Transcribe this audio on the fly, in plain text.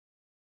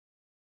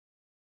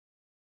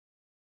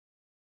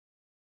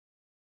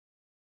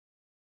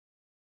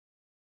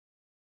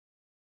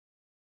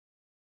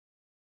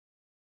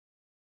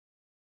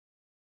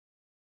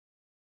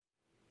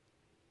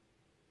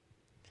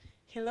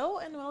Hello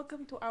and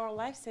welcome to our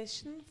live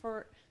session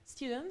for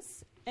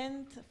students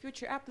and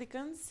future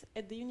applicants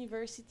at the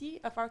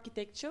University of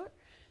Architecture,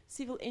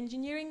 Civil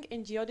Engineering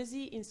and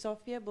Geodesy in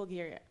Sofia,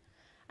 Bulgaria.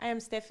 I am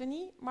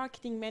Stephanie,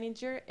 Marketing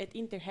Manager at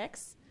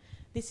HECS.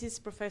 This is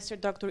Professor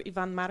Dr.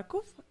 Ivan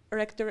Markov,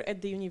 Rector at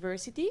the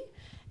University,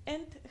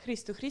 and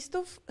Hristo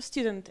Hristov,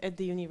 student at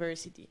the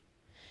University.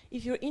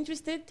 If you're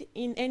interested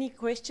in any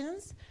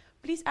questions,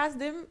 please ask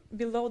them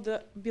below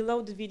the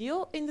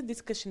video in the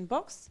discussion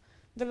box.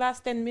 The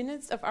last 10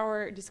 minutes of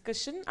our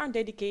discussion are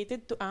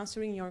dedicated to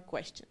answering your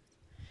questions.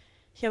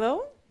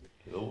 Hello.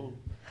 Hello.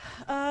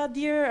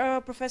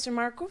 Dear Professor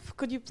Markov,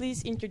 could you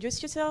please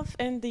introduce yourself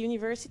and the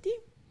university?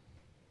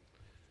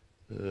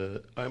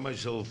 I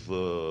myself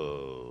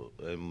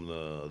am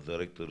the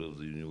rector of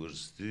the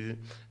university,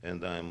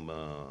 and I'm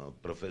a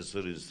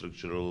professor in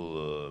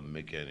structural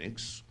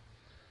mechanics.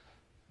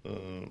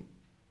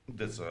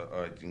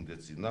 I think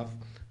that's enough.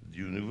 The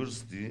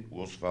university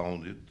was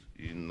founded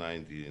in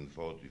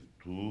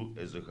 1942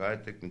 as a high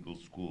technical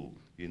school.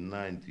 In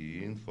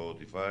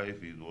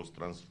 1945 it was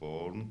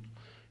transformed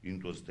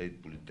into a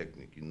state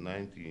polytechnic. In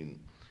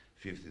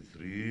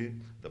 1953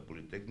 the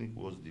polytechnic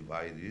was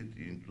divided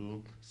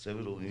into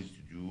several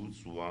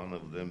institutes, one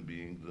of them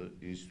being the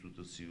Institute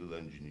of Civil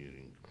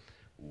Engineering,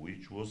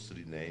 which was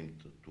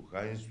renamed to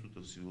High Institute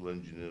of Civil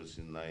Engineers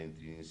in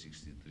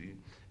 1963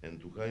 and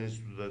to High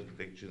Institute of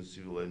Architecture and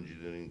Civil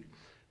Engineering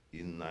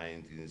in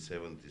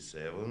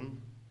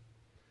 1977.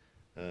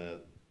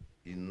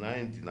 In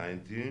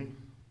 1990,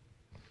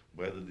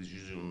 by the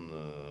decision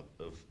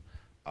of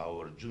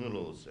our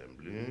General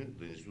Assembly,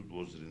 the Institute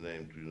was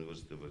renamed to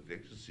University of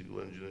Architecture,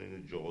 Civil Engineering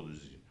and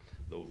Geodesy,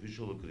 the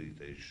official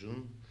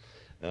accreditation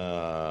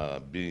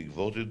being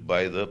voted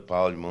by the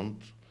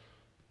Parliament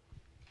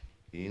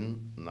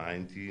in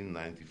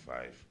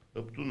 1995.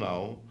 Up to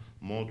now,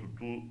 more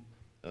than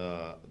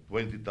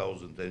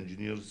 20,000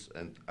 engineers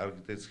and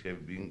architects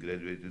have been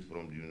graduated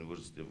from the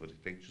University of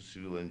Architecture,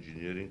 Civil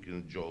Engineering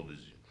and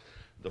Geodesy.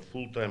 The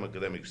full-time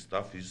academic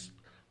staff is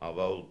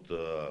about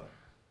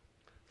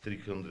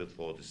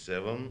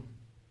 347,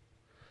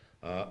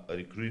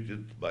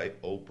 recruited by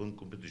open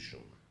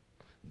competition.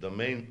 The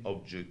main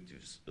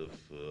objectives of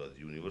the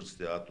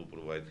university are to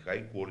provide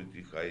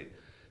high-quality,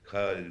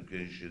 higher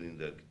education in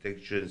the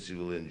architecture and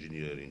civil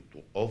engineering,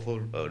 to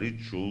offer a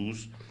rich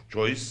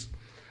choice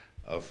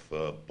of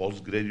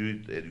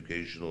postgraduate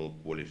educational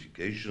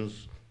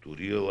qualifications, to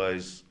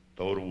realize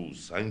thorough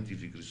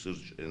scientific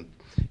research and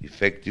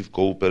effective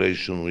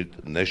cooperation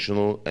with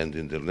national and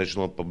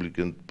international public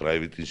and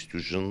private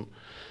institutions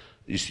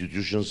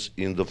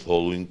in the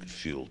following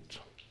field.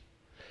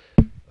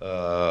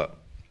 The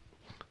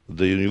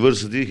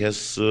university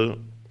has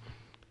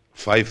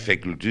 5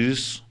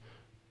 faculties.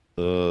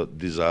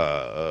 These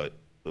are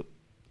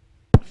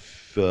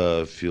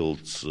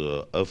fields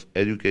of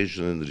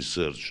education and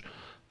research.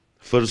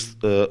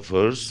 First,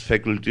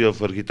 Faculty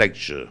of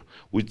Architecture,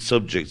 with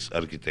subjects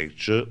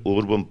architecture,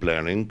 urban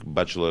planning,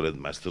 bachelor and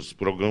master's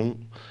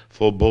program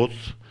for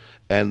both,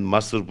 and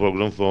master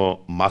program for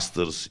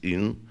masters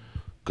in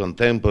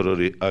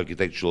contemporary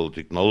architectural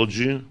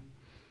technology,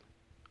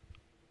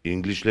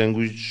 English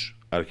language,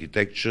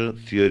 architecture,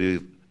 theory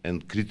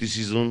and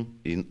criticism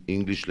in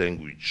English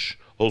language.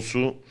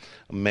 Also,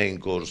 main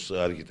course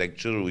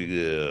architecture we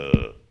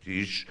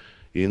teach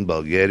in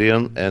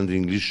Bulgarian and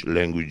English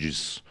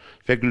languages.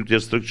 Faculty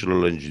of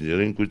Structural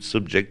Engineering with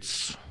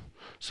subjects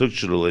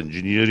Structural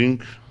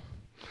Engineering,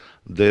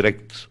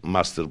 direct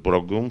master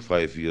program,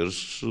 5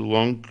 years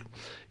long,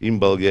 in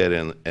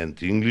Bulgarian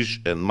and English,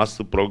 and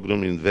master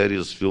program in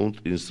various fields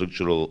in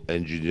Structural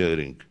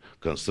Engineering,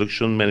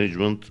 Construction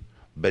Management,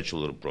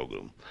 bachelor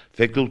program.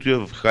 Faculty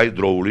of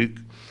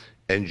Hydraulic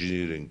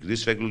Engineering.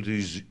 This faculty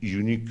is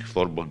unique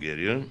for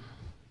Bulgaria,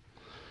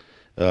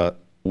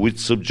 with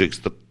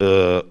subjects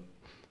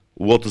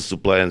water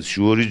supply and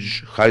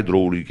sewerage,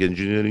 hydraulic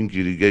engineering,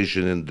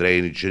 irrigation and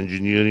drainage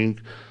engineering.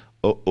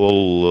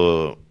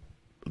 All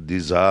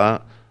these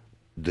are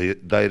the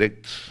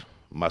direct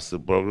master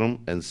program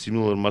and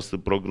similar master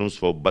programs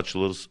for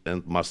bachelors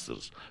and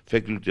masters.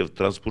 Faculty of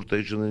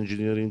Transportation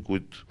Engineering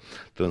with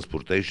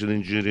transportation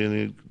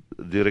engineering,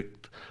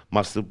 direct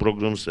master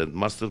programs and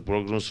master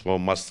programs for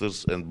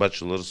masters and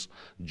bachelors,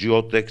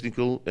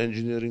 geotechnical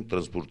engineering,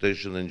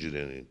 transportation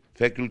engineering.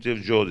 Faculty of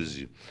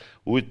Geodesy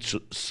with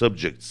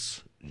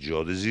subjects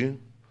Geodesy,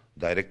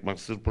 direct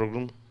master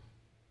program,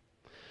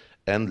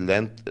 and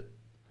land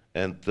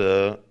and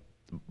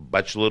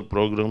bachelor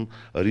program,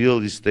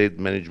 real estate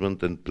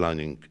management and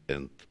planning,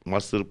 and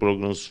master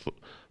programs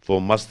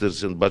for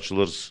masters and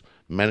bachelors,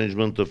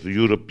 management of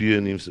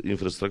European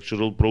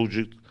infrastructural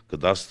project,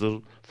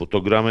 cadastre,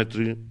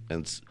 photogrammetry,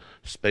 and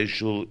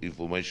spatial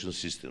information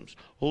systems.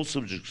 All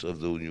subjects of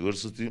the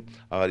university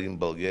are in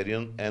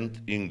Bulgarian and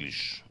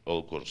English,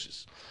 all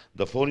courses.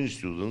 The foreign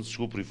students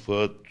who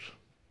preferred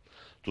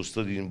to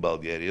study in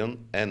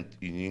Bulgarian and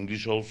in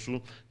English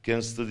also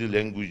can study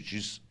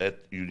languages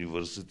at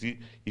university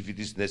if it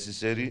is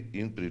necessary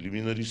in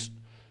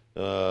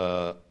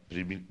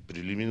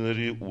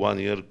preliminary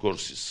one-year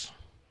courses.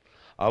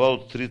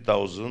 About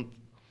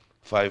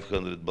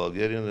 3,500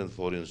 Bulgarian and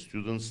foreign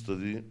students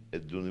study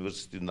at the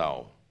university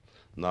now.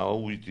 Now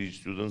we teach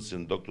students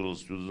and doctoral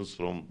students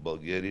from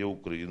Bulgaria,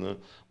 Ukraine,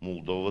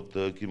 Moldova,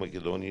 Turkey,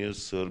 Macedonia,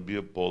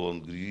 Serbia,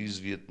 Poland, Greece,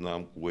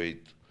 Vietnam,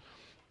 Kuwait,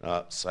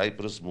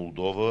 Cyprus,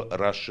 Moldova,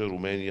 Russia,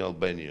 Romania,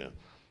 Albania.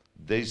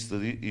 They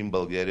study in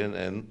Bulgarian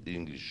and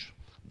English.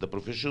 The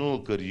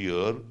professional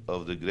career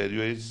of the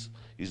graduates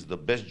is the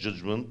best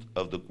judgment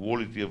of the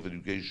quality of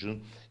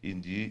education in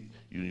the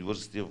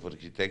University of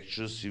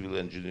Architecture, Civil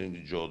Engineering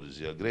and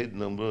Geodesy. A great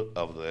number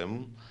of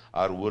them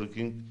are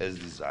working as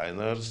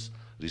designers,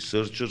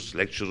 researchers,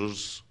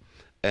 lecturers,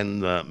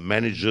 and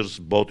managers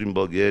both in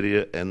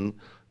Bulgaria and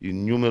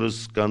in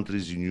numerous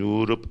countries in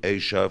Europe,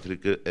 Asia,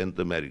 Africa, and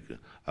America.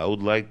 I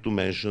would like to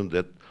mention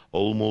that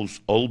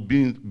almost all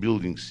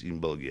buildings in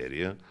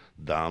Bulgaria,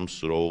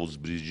 dams, roads,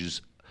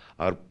 bridges,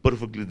 are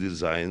perfectly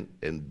designed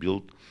and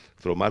built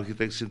from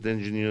architects and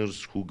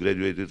engineers who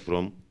graduated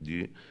from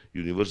the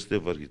University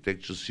of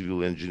Architecture,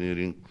 Civil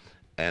Engineering,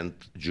 and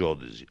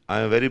Geodesy.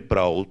 I am very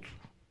proud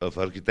of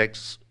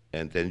architects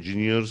and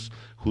engineers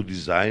who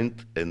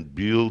designed and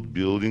built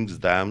buildings,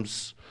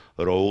 dams,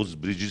 roads,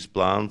 bridges,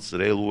 plants,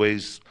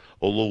 railways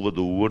all over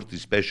the world,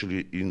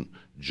 especially in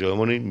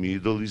Germany,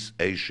 Middle East,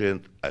 Asia,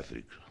 and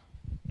Africa.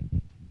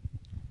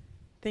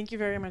 Thank you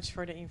very much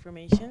for the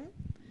information.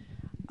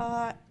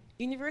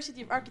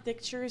 University of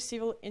Architecture,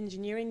 Civil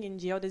Engineering and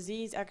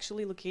Geodesy is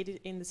actually located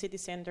in the city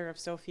center of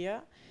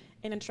Sofia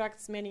and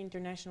attracts many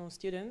international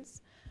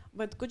students.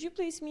 But could you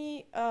please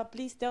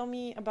tell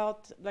me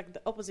about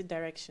the opposite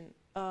direction?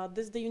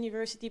 Does the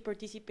university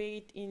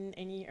participate in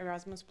any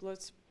Erasmus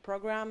Plus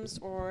programs,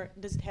 or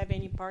does it have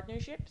any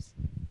partnerships?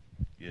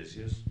 Yes.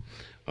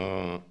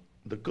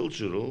 The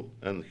cultural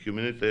and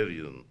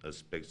humanitarian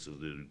aspects of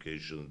the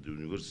education at the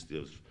University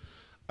of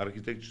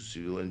Architecture,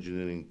 Civil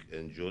Engineering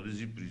and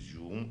Geodesy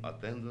presume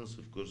attendance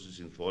of courses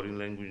in foreign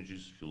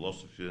languages,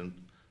 philosophy and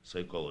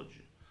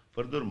psychology.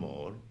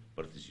 Furthermore,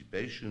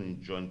 participation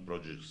in joint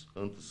projects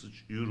under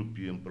such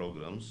European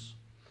programs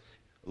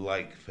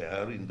like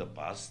FAIR in the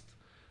past,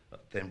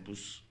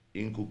 Tempus,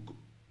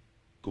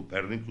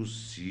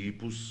 Copernicus,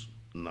 Siepus,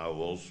 now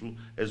also,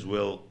 as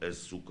well as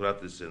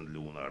Socrates and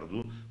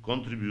Leonardo,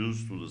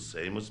 contributes to the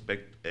same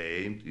aspect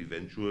aimed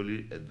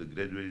eventually at the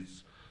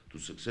graduates to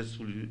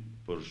successfully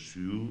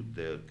pursue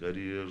their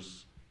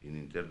careers in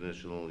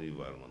international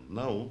environment.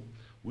 Now,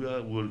 we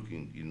are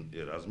working in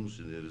Erasmus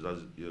and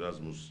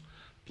Erasmus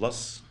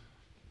Plus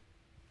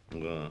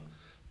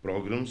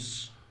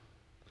programs.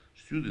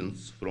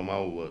 Students from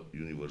our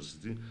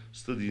university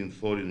study in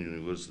foreign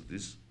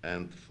universities,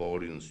 and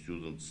foreign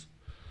students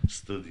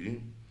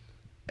study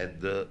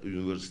at the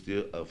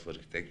University of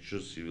Architecture,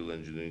 Civil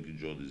Engineering and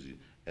Geodesy,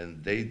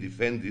 and they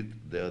defended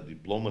their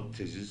diploma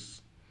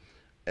thesis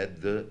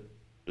at the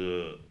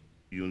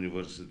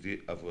University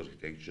of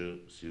Architecture,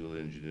 Civil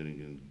Engineering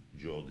and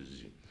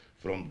Geodesy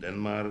from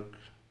Denmark,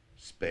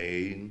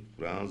 Spain,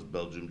 France,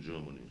 Belgium,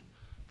 Germany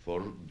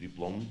for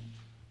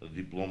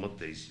diploma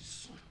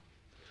thesis.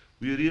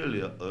 We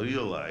really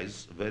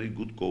realize very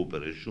good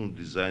cooperation with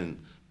design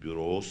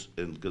bureaus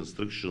and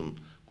construction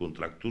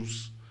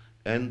contractors,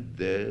 and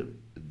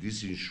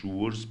this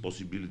ensures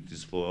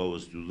possibilities for our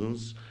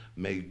students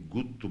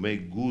to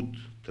make good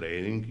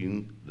training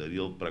in the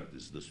real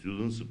practice. The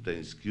students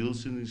obtain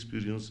skills and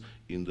experience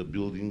in the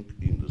building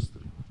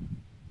industry.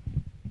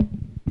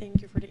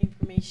 Thank you for the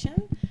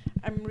information.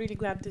 I'm really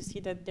glad to see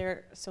that there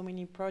are so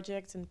many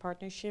projects and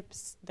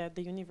partnerships that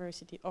the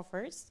university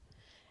offers.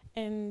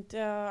 And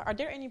are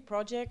there any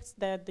projects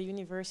that the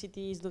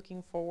university is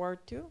looking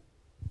forward to?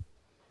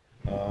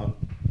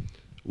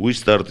 We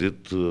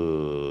started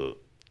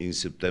in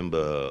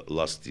September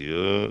last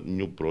year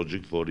new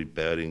project for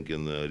repairing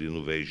and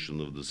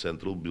renovation of the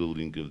central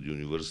building of the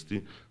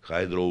university,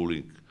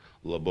 hydraulic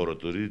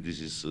laboratory. This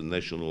is a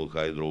National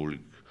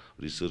Hydraulic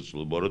Research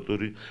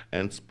Laboratory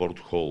and sport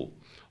hall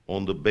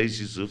on the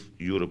basis of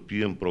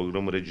European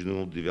Program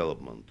Regional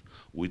Development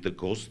with a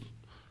cost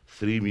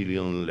 3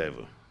 million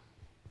level.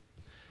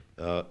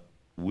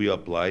 We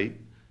apply,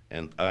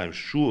 and I'm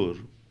sure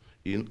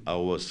in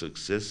our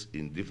success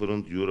in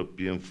different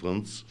European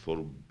funds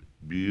for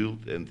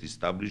build and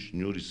establish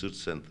new research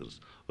centers,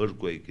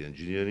 earthquake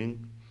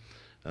engineering.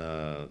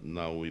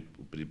 Now we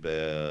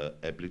prepare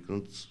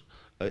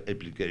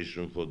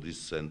application for this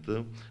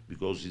center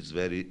because it's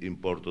very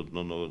important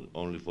not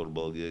only for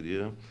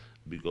Bulgaria,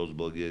 because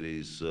Bulgaria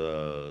is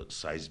a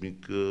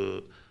seismic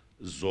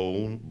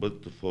zone,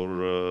 but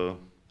for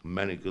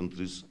many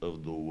countries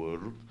of the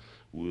world.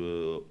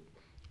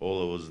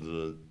 All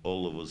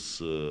of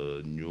us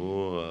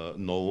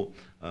know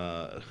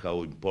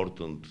how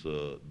important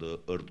the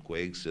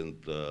earthquakes and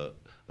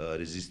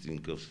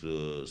resisting of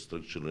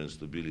structural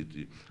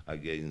instability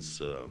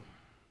against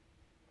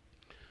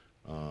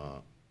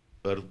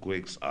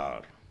earthquakes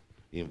are.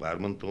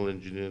 Environmental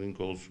engineering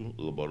also,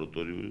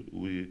 laboratory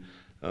we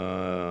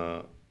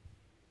are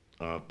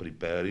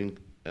preparing,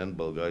 and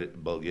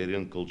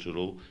Bulgarian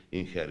cultural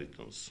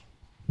inheritance.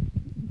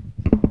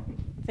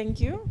 Thank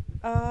you.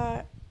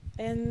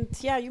 And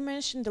yeah, you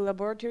mentioned the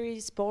laboratory,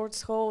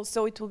 sports hall,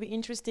 so it will be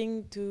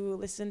interesting to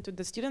listen to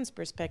the students'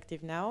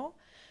 perspective now.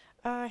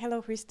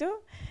 Hello, Christo,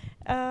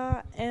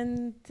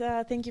 and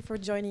thank you for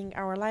joining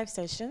our live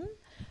session.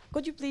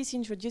 Could you please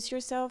introduce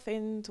yourself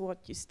and what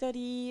you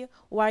study,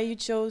 why you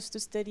chose to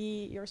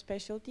study your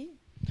specialty?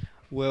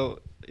 Well,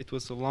 it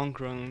was a long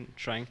run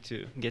trying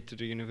to get to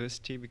the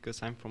university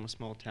because I'm from a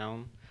small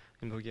town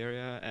in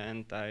Bulgaria,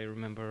 and I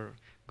remember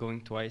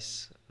going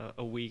twice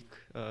a week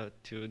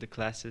to the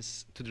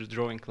classes, to the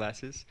drawing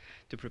classes,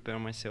 to prepare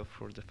myself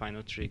for the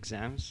final 3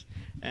 exams.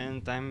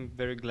 And I'm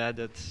very glad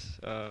that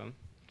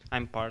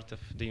I'm part of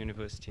the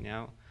university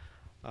now.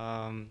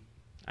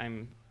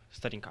 I'm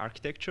studying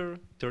architecture,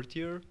 3rd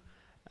year,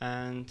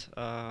 and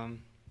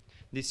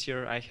this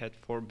year I had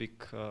 4 big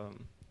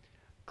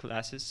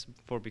classes,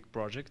 4 big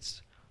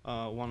projects.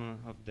 One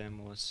of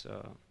them was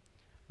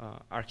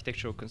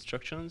architectural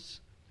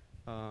constructions,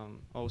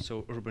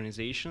 also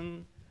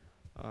urbanization,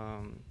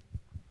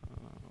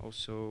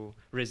 also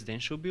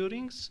residential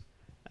buildings,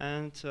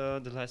 and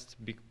the last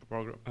big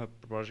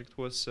project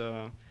was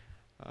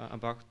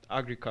about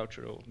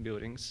agricultural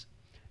buildings.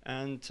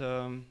 And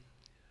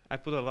I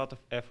put a lot of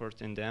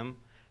effort in them,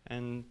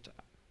 and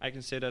I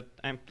can say that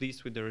I'm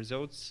pleased with the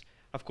results.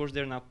 Of course,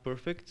 they're not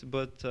perfect,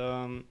 but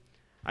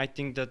I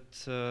think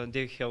that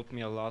they helped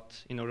me a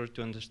lot in order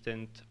to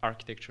understand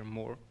architecture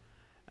more.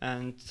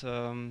 And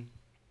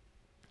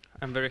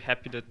I'm very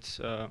happy that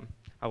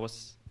I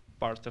was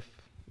part of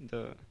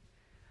the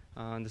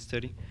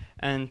study.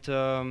 And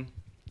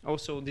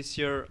also this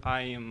year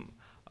I am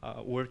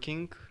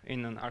working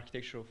in an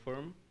architectural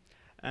firm,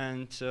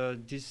 and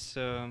this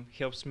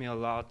helps me a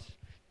lot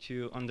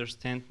to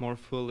understand more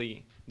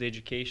fully the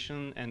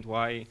education and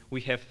why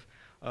we have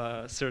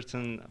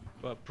certain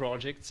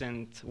projects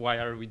and why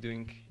are we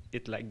doing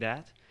it like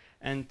that.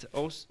 And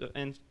also,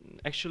 and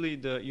actually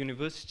the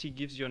university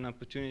gives you an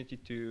opportunity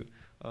to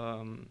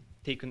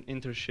take an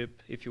internship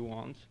if you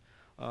want,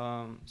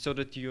 so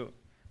that you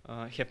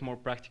have more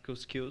practical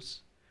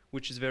skills,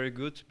 which is very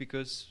good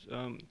because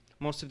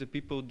most of the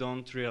people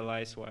don't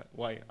realize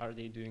why are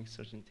they doing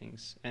certain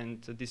things,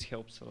 and this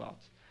helps a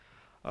lot.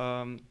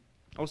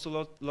 Also,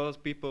 a lot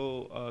of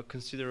people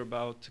consider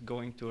about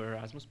going to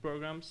Erasmus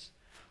programs,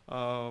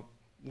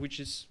 which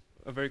is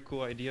a very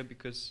cool idea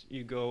because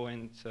you go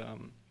and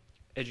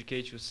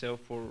educate yourself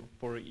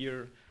for a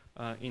year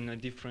in a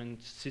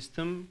different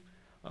system,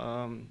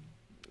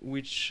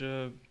 which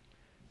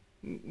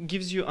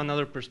gives you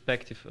another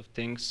perspective of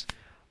things.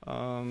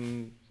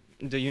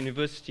 The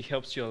university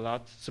helps you a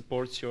lot,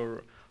 supports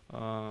your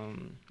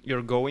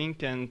going,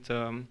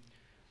 and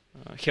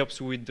helps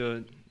with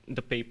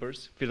the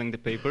papers, filling the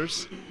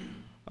papers.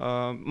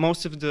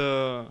 Most of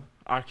the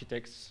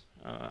architects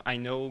I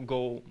know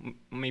go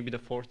maybe the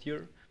 4th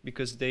year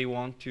because they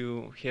want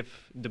to have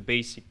the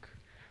basic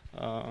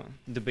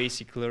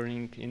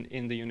learning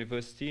in the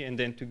university, and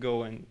then to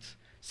go and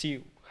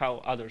see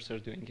how others are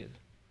doing it.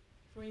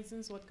 For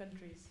instance, what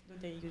countries do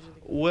they usually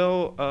go?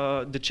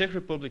 Well, the Czech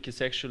Republic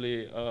is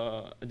actually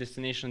a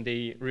destination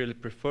they really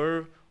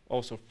prefer.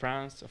 Also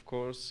France, of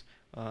course,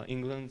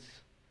 England,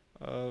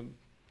 a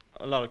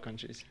lot of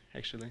countries,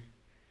 actually.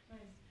 Nice.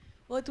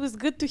 Well, it was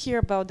good to hear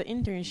about the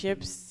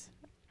internships.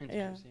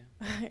 Yeah.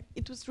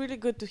 It was really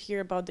good to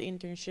hear about the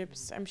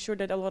internships. I'm sure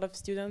that a lot of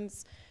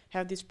students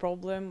have this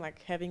problem,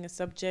 like having a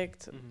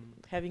subject,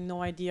 having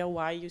no idea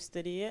why you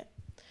study it.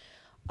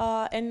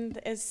 And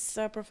as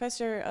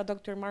Professor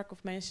Dr.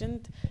 Markov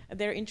mentioned,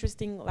 they're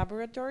interesting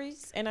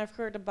laboratories, and I've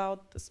heard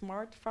about the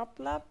Smart Fab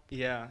Lab.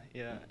 Yeah.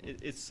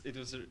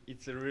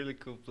 It's a really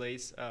cool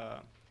place.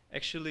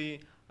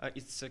 Actually,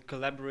 it's a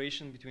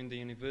collaboration between the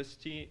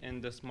university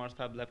and the Smart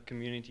Fab Lab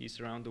communities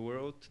around the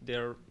world.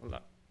 There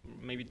are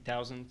maybe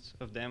thousands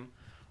of them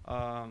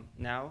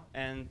now,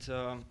 and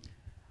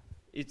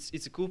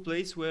it's a cool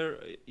place where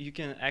you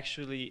can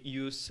actually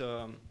use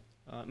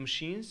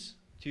machines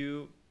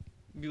to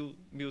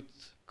build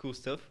cool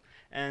stuff,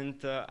 and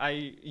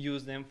I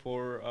use them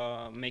for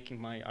making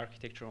my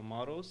architectural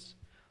models.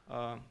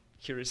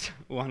 Here is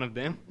one of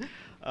them.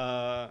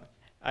 I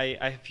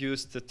have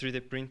used a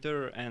 3D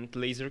printer and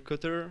laser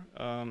cutter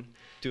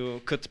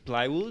to cut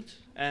plywood,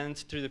 and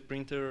 3D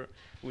printer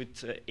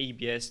with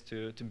ABS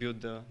to build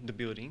the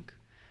building.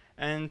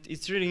 And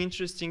it's really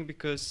interesting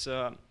because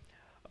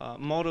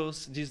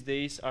models these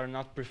days are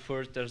not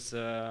preferred as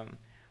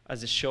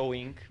a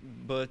showing,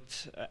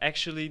 but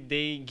actually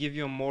they give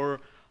you a more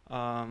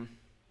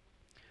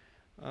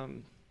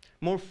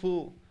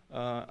full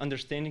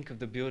understanding of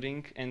the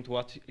building and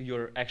what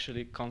your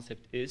actually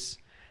concept is.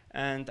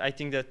 And I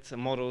think that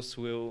models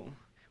will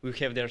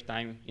have their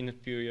time in a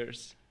few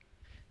years.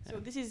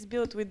 So this is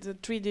built with the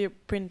 3D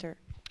printer?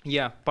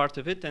 Yeah, part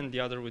of it, and the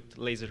other with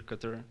laser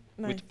cutter.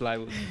 Nice. With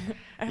plywood.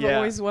 I've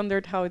always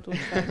wondered how it looks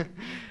like.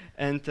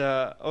 And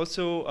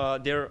also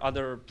there are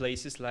other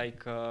places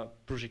like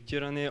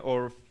Projektirane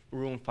or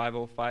Room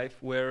 505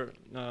 where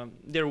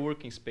there are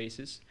working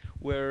spaces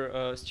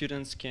where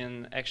students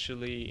can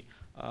actually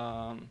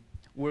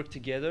work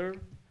together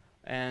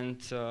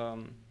and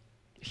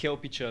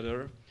help each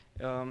other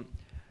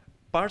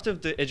Part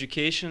of the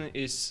education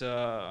is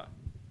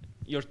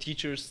your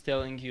teachers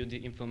telling you the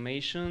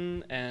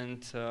information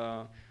and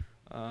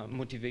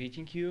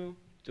motivating you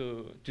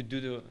to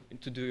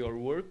do your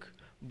work.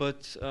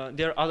 But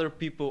there are other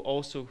people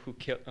also who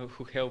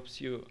help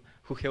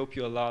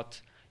you a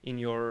lot in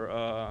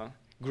your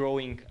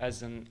growing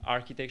as an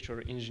architect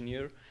or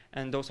engineer,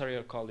 and those are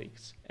your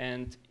colleagues.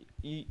 And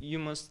you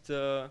must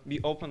be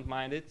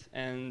open-minded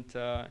and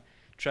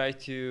try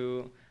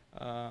to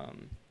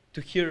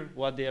hear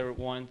what they are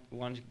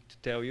wanting to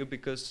tell you,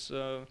 because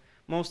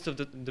most of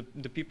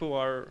the people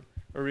are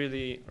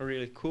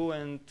really cool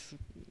and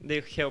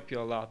they help you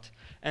a lot.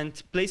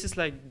 And places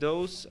like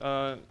those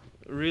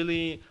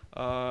really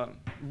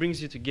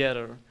brings you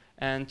together,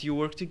 and you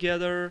work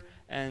together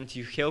and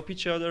you help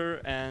each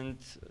other, and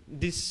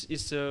this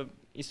is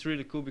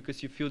really cool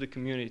because you feel the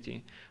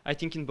community. I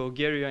think in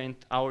Bulgaria and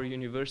our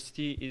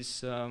university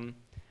is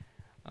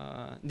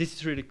this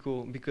is really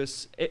cool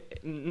because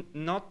it's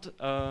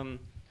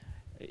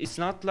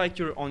not like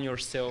you're on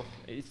yourself.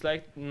 It's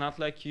like not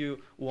like you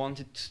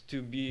wanted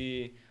to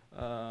be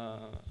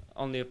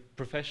only a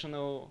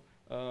professional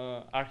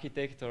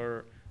architect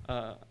or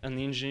an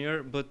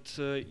engineer, but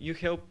you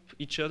help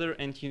each other,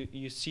 and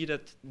you see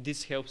that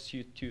this helps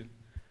you too.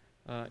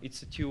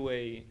 It's a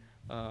two-way.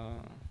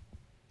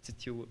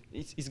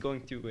 It's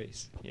going two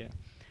ways. Yeah.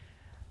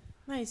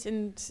 Nice.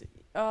 And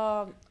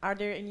are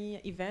there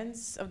any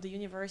events of the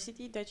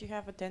university that you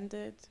have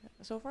attended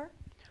so far?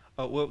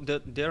 Well,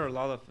 there are a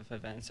lot of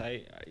events.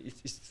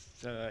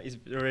 It's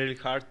really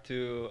hard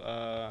to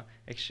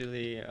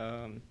actually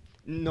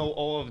know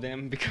all of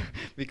them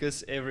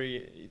because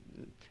every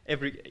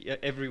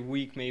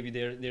week maybe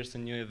there's a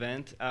new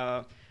event.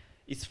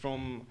 It's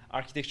from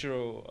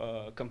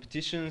architectural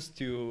competitions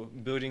to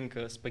building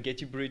a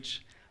spaghetti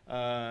bridge.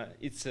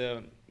 It's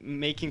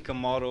making a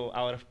model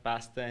out of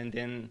pasta and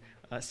then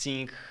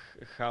seeing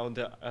how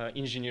the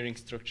engineering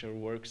structure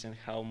works and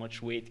how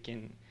much weight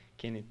can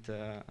it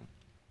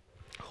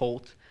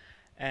hold.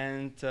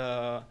 And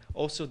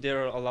also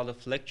there are a lot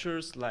of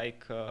lectures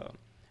like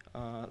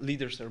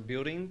Leaders Are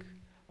Building,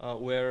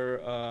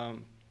 where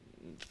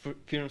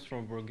firms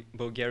from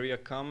Bulgaria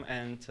come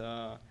and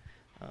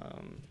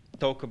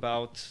talk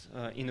about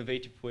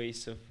innovative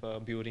ways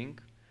of building.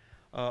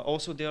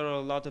 Also, there are a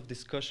lot of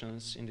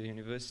discussions in the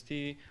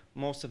university.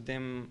 Most of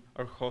them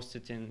are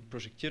hosted in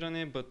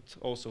Projektirane, but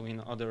also in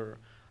other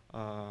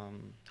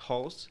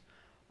halls.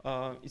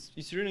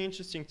 It's really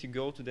interesting to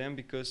go to them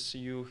because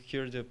you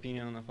hear the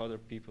opinion of other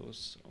people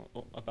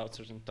about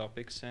certain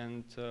topics,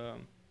 and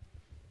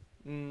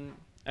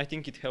I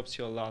think it helps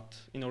you a lot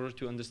in order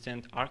to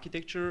understand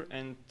architecture,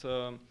 and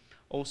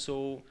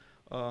also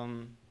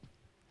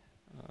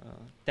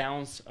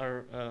towns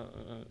are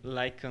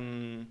like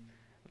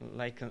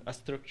a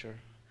structure,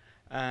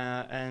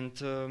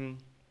 and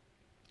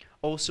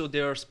also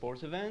there are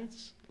sport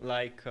events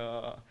like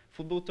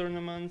football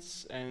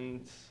tournaments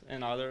and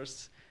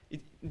others.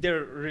 There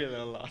are really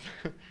a lot.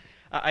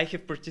 I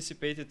have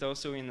participated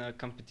also in a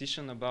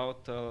competition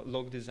about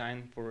log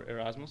design for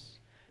Erasmus.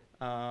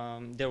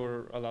 There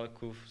were a lot of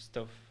cool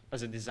stuff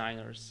as a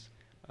designers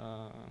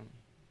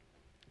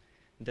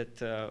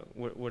that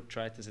were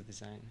tried as a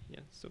design.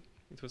 Yeah, so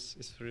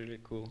it's really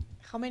cool.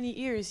 How many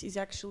years is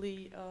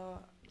actually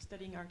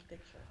studying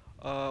architecture?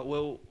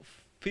 Well,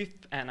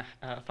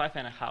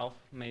 5.5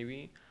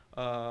 maybe,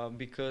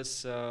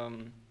 because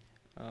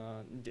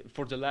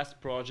for the last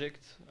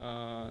project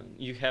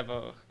you have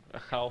a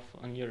half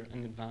a year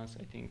in advance,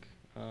 I think.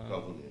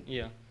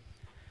 Yeah,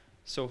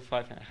 so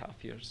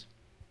 5.5 years.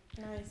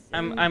 Nice.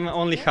 I'm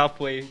only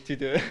halfway to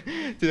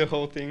the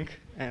whole thing,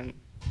 and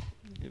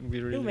it'll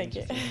be really You'll make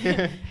interesting.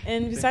 it.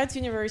 And besides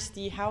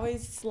university, how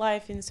is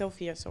life in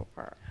Sofia so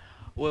far?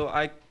 Well,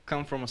 I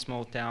come from a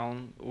small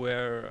town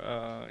where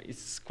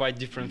it's quite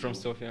different from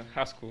Sofia.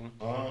 Hasku.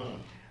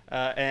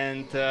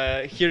 And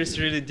here is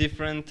really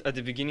different. At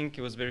the beginning,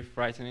 it was very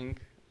frightening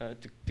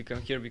to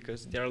come here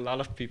because there are a lot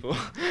of people.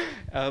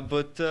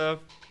 But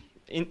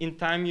in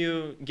time,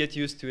 you get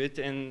used to it,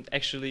 and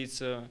actually,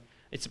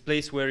 it's a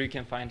place where you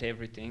can find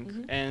everything.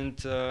 Mm-hmm. And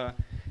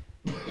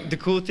the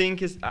cool thing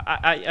is,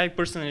 I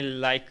personally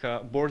like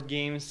board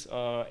games,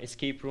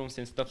 escape rooms,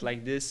 and stuff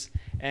like this.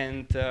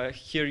 And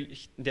here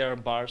there are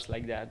bars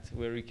like that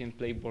where you can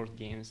play board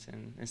games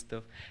and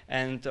stuff.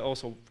 And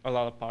also a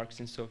lot of parks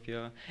in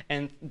Sofia.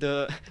 And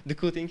the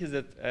cool thing is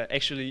that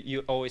actually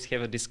you always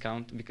have a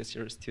discount because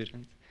you're a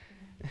student.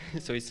 Mm-hmm.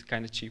 So it's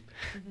kind of cheap.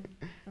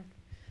 Mm-hmm.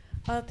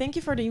 Okay. Thank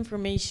you for the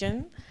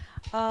information.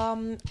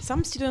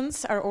 Some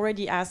students are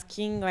already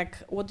asking, like,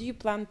 what do you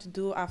plan to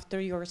do after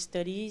your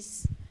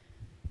studies?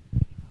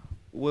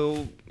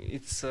 Well,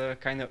 it's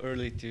kind of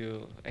early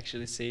to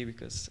actually say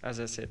because, as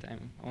I said,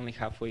 I'm only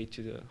halfway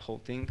to the whole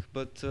thing.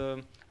 But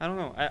I don't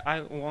know.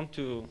 I want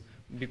to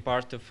be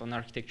part of an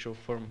architectural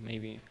firm,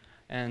 maybe,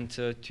 and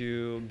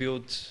to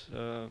build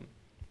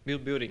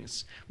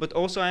buildings. But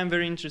also, I'm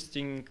very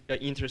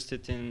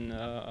interested in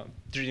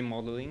 3D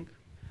modeling.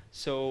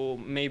 So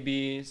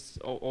maybe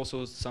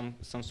also some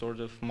sort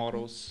of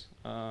models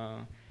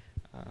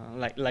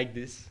like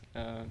this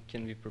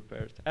can be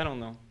prepared. I don't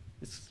know.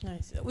 It's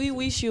Nice. We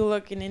wish you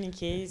luck in any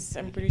case.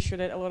 I'm pretty sure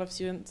that a lot of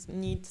students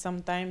need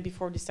some time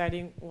before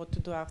deciding what to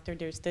do after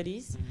their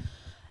studies.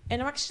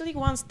 And actually,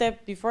 one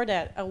step before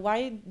that,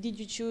 why did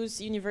you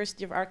choose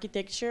University of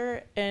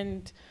Architecture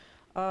and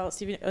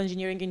Civil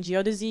Engineering and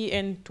Geodesy,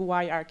 and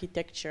why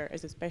architecture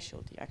as a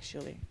specialty,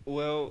 actually?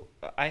 Well,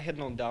 I had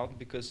no doubt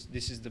because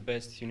this is the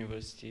best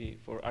university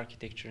for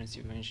architecture and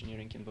civil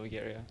engineering in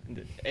Bulgaria.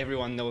 And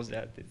everyone knows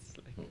that. It's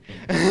like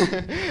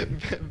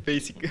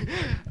basic.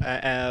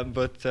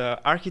 But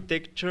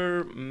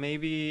architecture,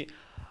 maybe,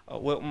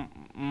 well,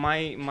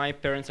 my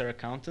parents are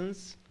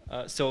accountants,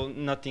 so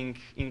nothing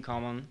in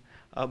common.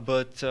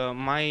 But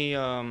my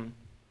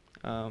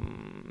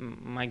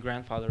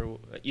grandfather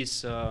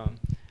is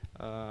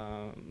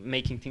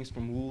making things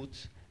from wood,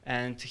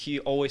 and he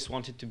always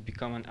wanted to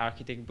become an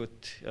architect, but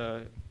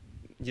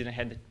didn't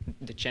have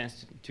the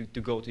chance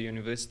to go to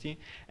university.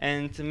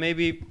 And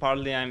maybe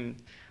partly I'm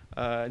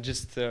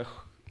just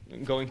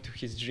going to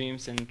his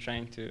dreams and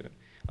trying to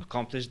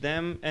accomplish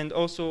them. And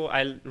also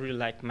I really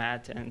like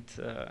math and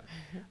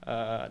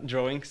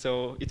drawing,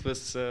 so it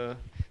was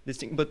this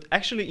thing. But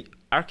actually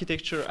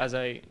architecture, as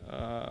I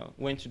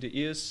went to the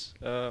years,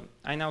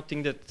 I now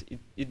think that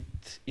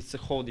it's a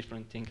whole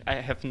different thing. I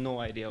have no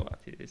idea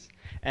what it is.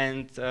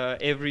 And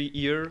every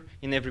year,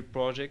 in every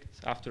project,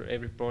 after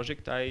every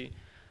project, I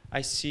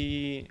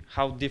see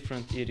how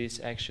different it is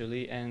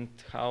actually, and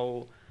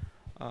how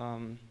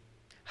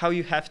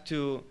you have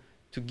to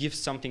give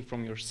something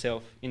from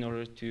yourself in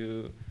order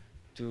to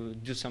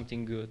do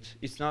something good.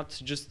 It's not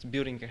just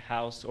building a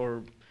house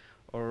or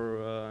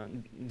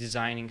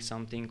designing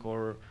something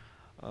or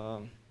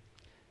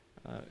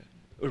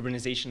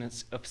urbanization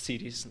of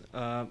cities,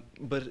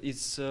 but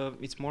it's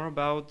more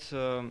about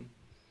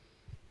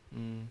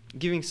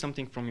giving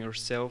something from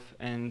yourself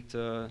and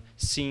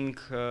seeing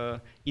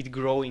it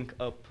growing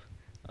up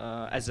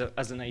as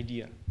an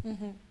idea.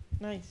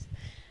 Nice.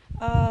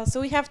 So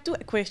we have two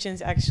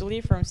questions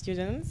actually from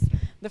students.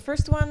 The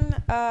first one,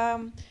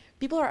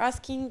 people are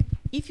asking,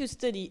 if you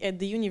study at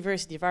the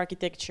University of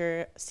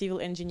Architecture, Civil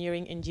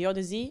Engineering and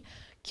Geodesy,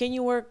 can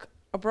you work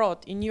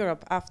abroad in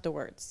Europe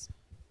afterwards?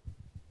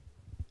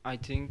 I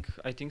think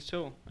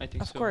so.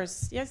 Of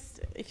course,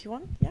 yes, if you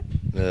want, yeah.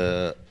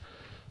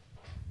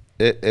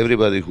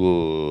 Everybody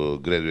who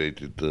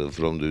graduated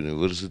from the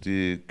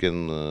university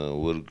can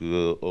work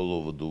all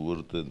over the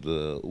world, and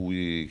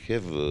we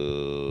have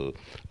a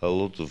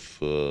lot of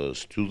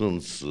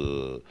students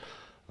who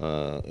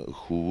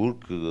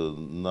work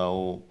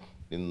now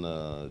in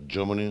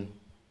Germany,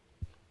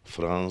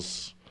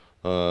 France,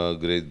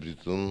 Great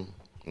Britain.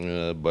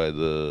 By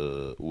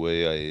the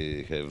way,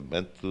 I have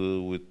met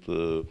with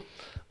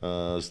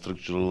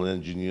structural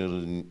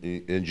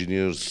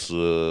engineers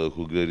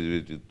who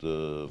graduated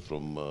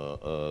from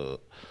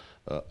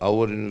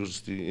our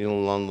university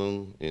in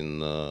London,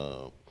 in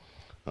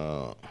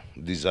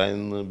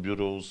design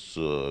bureaus,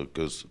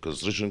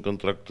 construction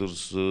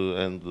contractors,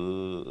 and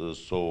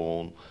so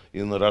on.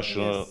 In Russia,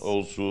 yes.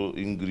 Also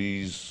in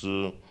Greece,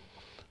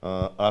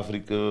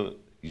 Africa,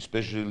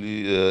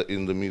 especially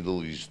in the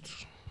Middle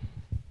East.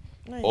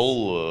 Nice.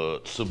 All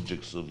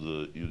subjects of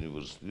the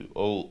university,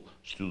 all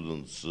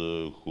students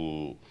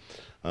who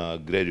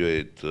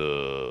graduate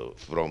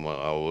from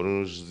our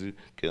university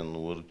can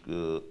work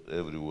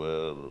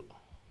everywhere.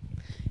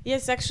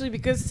 Yes, actually,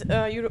 because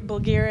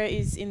Bulgaria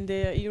is in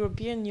the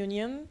European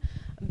Union,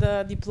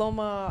 the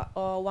diploma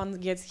one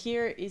gets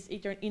here is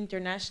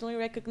internationally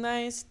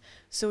recognized,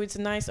 so it's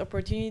a nice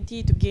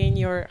opportunity to gain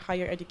your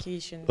higher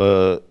education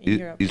in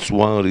Europe. It's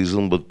one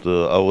reason, but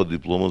our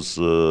diplomas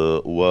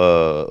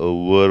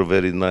were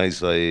very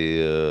nice.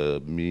 I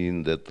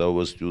mean that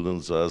our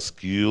students are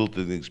skilled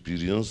and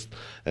experienced,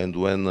 and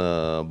when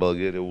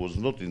Bulgaria was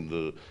not in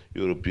the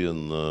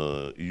European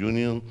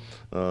Union,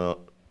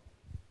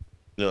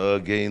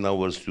 again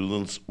our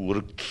students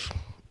worked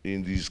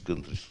in these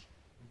countries.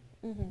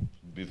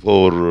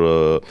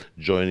 Before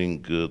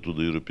joining to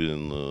the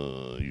European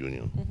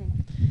Union.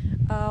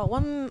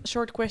 One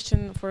short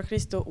question for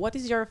Christo. What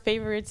is your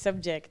favorite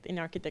subject in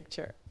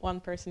architecture?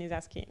 One person is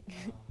asking.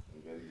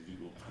 Very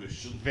difficult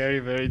question. Very,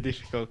 very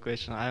difficult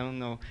question. I don't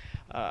know.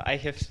 I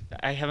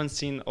haven't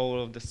seen all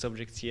of the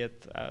subjects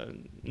yet.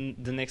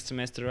 The next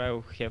semester I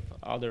will have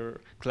other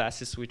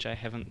classes which I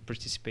haven't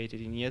participated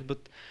in yet.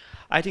 But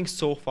I think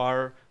so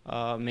far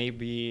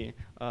maybe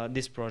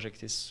this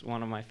project is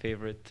one of my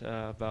favorite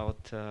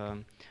about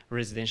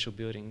residential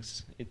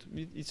buildings.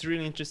 It's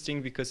really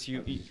interesting because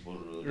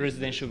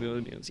residential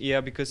buildings.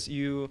 Yeah, because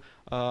you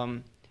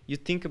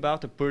think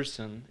about a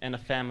person and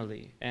a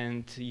family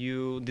and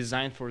you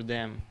design for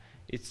them.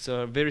 It's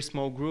a very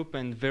small group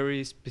and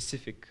very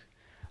specific.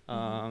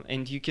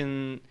 And you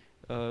can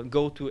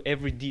go to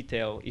every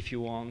detail if you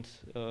want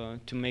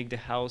to make the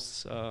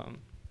house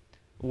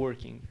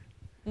working.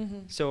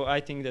 So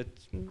I think that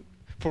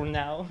for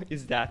now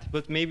is that,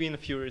 but maybe in a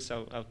few years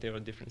I'll tell a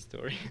different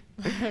story.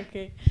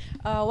 Okay.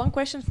 One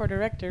question for the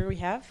rector we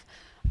have.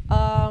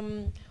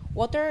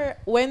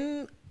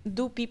 When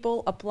do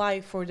people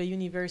apply for the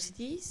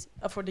universities,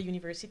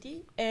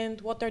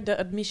 and what are the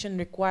admission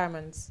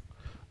requirements?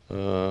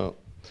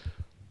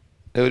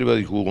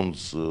 Everybody who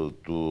wants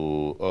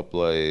to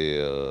apply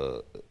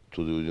to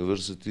the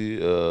university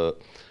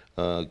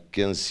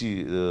can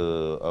see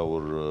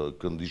our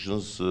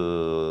conditions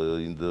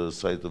in the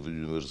site of the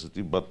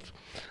university, but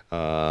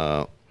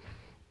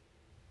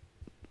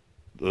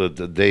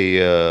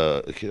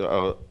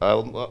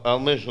I'll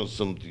mention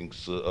some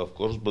things, of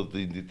course, but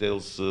in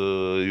details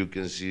you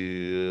can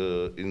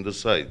see in the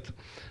site.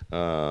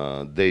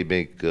 They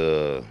make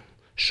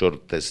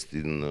short test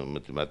in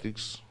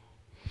mathematics,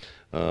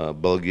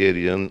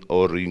 Bulgarian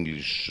or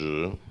English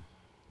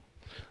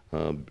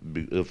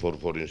for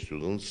foreign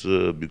students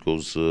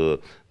because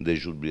they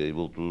should be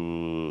able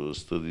to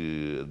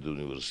study at the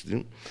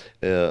university.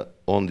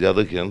 On the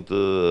other hand,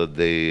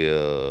 they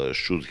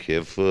should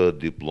have a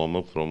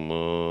diploma from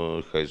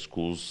high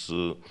schools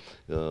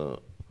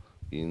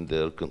in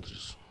their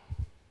countries.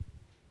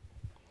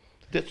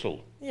 That's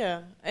all.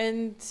 Yeah,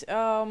 and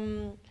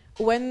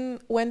when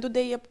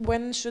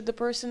should the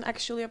person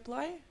actually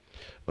apply?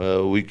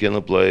 We can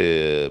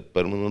apply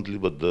permanently,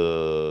 but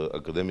the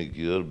academic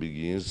year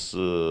begins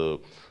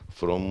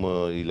from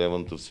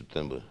 11th of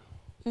September.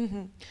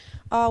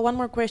 One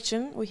more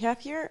question we have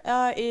here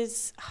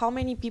is how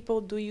many people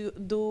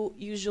do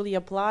usually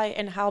apply,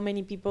 and how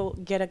many people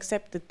get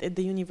accepted at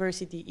the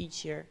university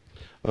each year?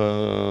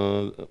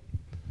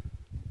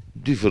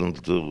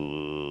 Different.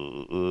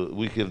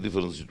 We have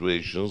different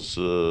situations.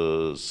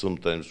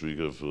 Sometimes we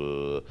have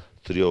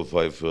 3 or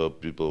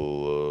 5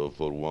 people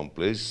for one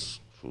place.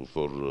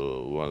 For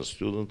one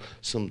student,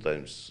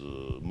 sometimes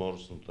more,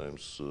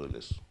 sometimes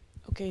less.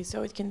 Okay,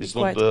 so it can be it's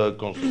quite... It's not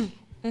constant.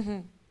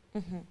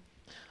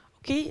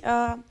 Okay,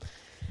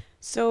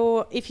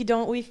 so if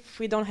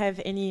we don't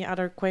have any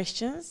other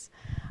questions,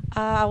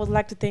 I would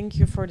like to thank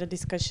you for the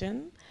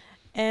discussion.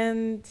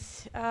 And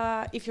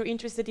if you're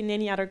interested in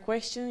any other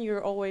question,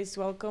 you're always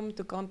welcome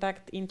to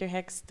contact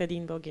HECS Study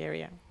in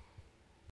Bulgaria.